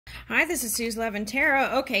Hi, this is Sue's Love and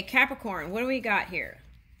Tarot. Okay, Capricorn, what do we got here?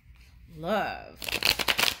 Love.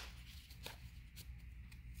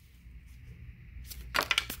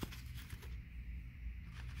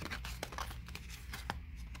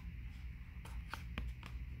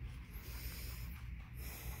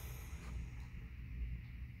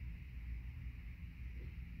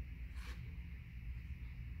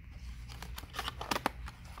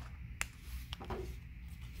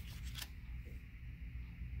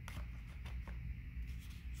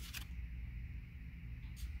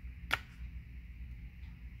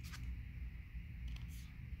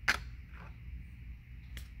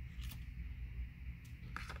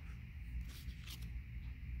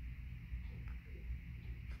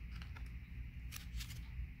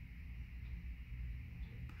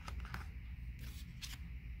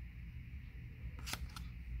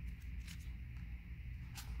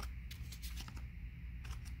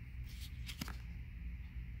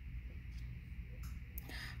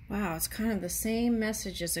 Wow, it's kind of the same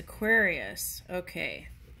message as Aquarius. Okay.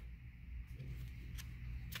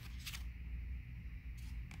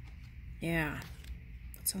 Yeah.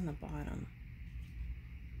 What's on the bottom?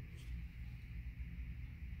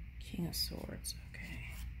 King of Swords. Okay.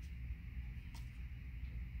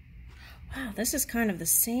 Wow, this is kind of the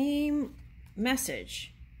same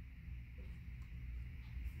message.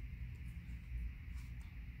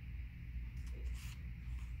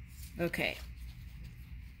 Okay.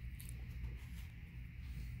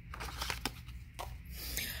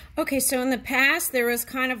 Okay, so in the past, there was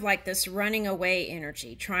kind of like this running away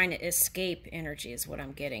energy, trying to escape energy is what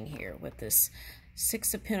I'm getting here with this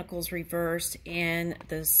Six of Pentacles reversed and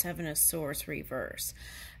the Seven of Swords reversed.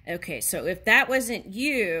 Okay, so if that wasn't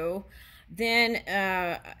you, then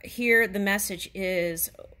here the message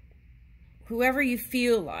is whoever you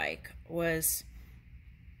feel like was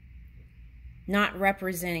not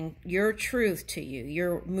representing your truth to you.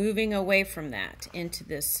 You're moving away from that into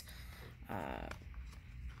this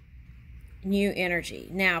new energy.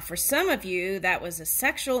 Now, for some of you, that was a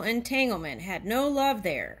sexual entanglement, had no love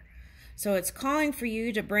there. So it's calling for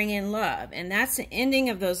you to bring in love. And that's the ending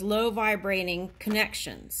of those low vibrating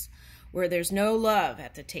connections where there's no love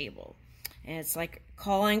at the table. And it's like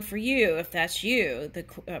calling for you, if that's you,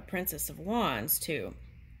 the Princess of Wands, to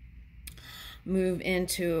move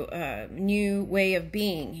into a new way of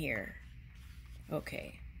being here.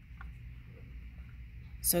 Okay.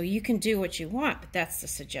 So you can do what you want, but that's the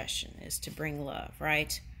suggestion, is to bring love,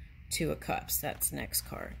 right? Two of Cups, that's next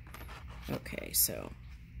card. Okay, so.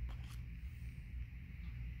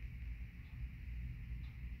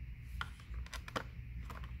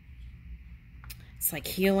 It's like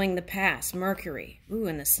healing the past, Mercury. Ooh,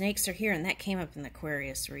 and the snakes are here, and that came up in the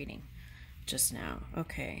Aquarius reading just now.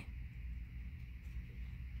 Okay.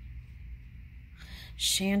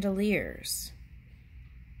 Chandeliers.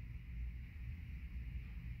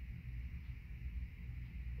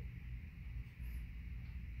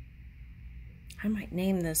 I might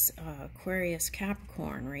name this Aquarius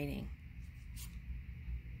Capricorn reading.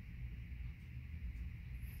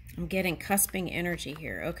 I'm getting cusping energy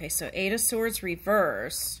here. Okay, so Eight of Swords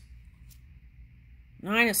reverse.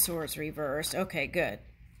 Nine of Swords reversed. Okay, good.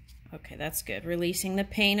 Okay, that's good. Releasing the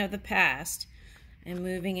pain of the past and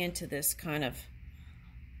moving into this kind of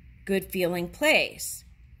good feeling place.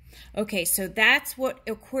 Okay, so that's what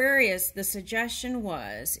Aquarius, the suggestion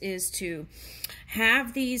was, is to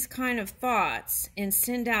have these kind of thoughts and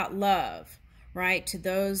send out love, right, to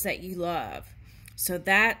those that you love. So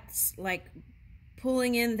that's like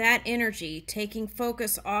pulling in that energy, taking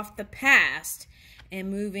focus off the past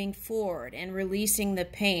and moving forward and releasing the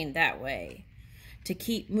pain that way. To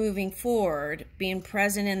keep moving forward, being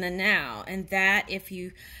present in the now. And that, if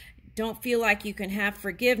you don't feel like you can have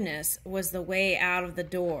forgiveness, was the way out of the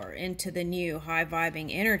door into the new high-vibing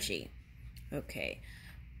energy. Okay.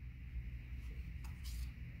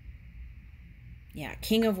 Yeah,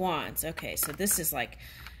 King of Wands. Okay, so this is like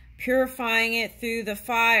purifying it through the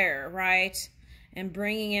fire, right? And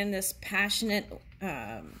bringing in this passionate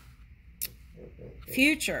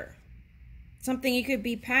future. Something you could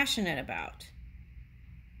be passionate about.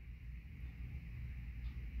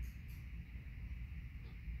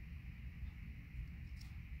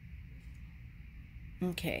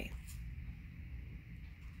 Okay.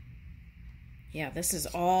 Yeah, this is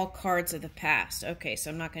all cards of the past. Okay, so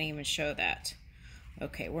I'm not going to even show that.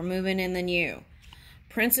 Okay, we're moving in the new.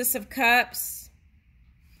 Princess of Cups.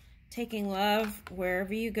 Taking love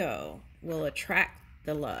wherever you go will attract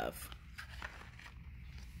the love.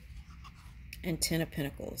 And Ten of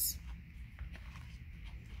Pentacles.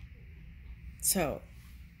 So,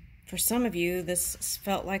 for some of you, this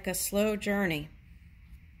felt like a slow journey.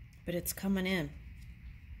 but it's coming in.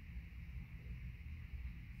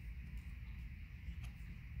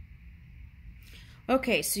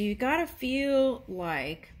 Okay, so you got to feel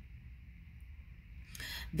like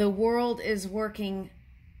the world is working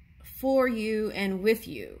for you and with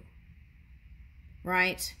you,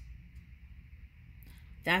 right?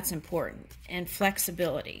 That's important. And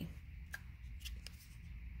flexibility.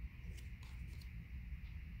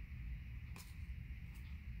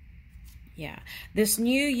 Yeah, this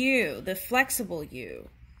new you, the flexible you,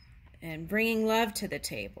 and bringing love to the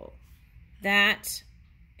table, that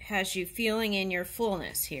has you feeling in your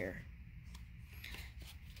fullness here.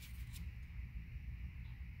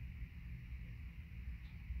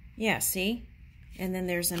 Yeah, see? And then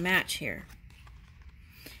there's a match here.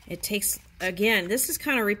 It takes, again, this is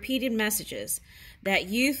kind of repeated messages. That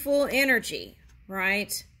youthful energy,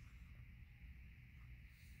 right?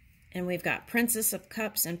 And we've got Princess of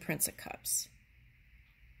Cups and Prince of Cups.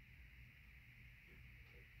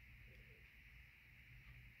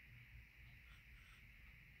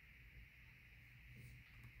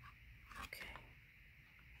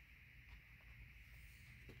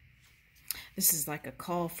 This is like a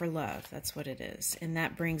call for love. That's what it is. And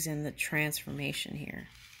that brings in the transformation here.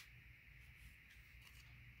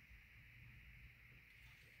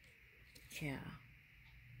 Yeah.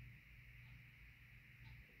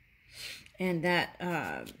 And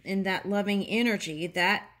that in that loving energy,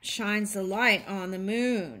 that shines the light on the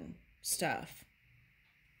moon stuff.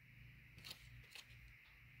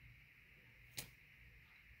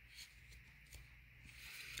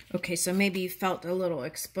 Okay, so maybe you felt a little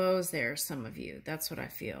exposed there, some of you. That's what I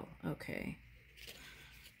feel. Okay.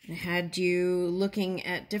 It had you looking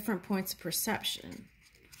at different points of perception.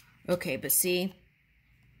 Okay, but see,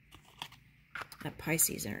 that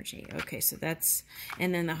Pisces energy. Okay, so that's,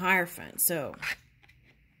 and then the Hierophant. So,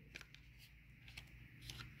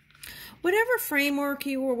 whatever framework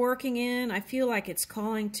you were working in, I feel like it's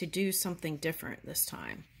calling to do something different this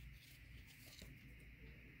time.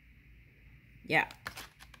 Yeah.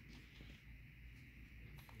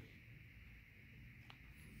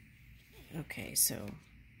 Okay, so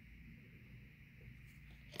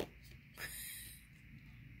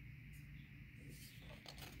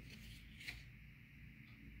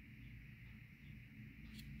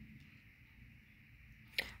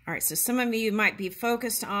all right, so some of you might be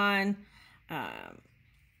focused on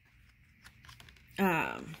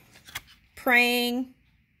praying,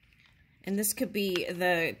 and this could be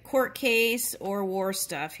the court case or war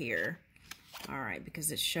stuff here. All right,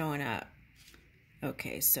 because it's showing up.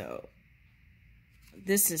 Okay, so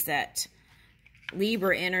this is that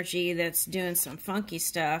Libra energy that's doing some funky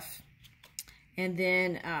stuff. And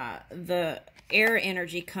then the air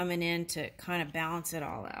energy coming in to kind of balance it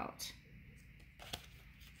all out.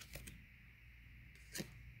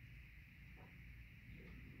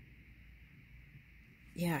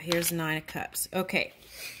 Yeah, here's 9 of Cups. Okay,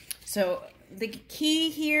 so the key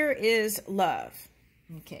here is love.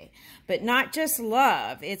 Okay, but not just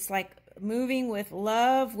love. It's like moving with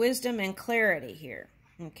love, wisdom, and clarity here.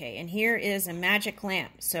 Okay, and here is a magic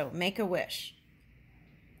lamp. So make a wish.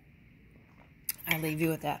 I leave you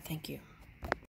with that. Thank you.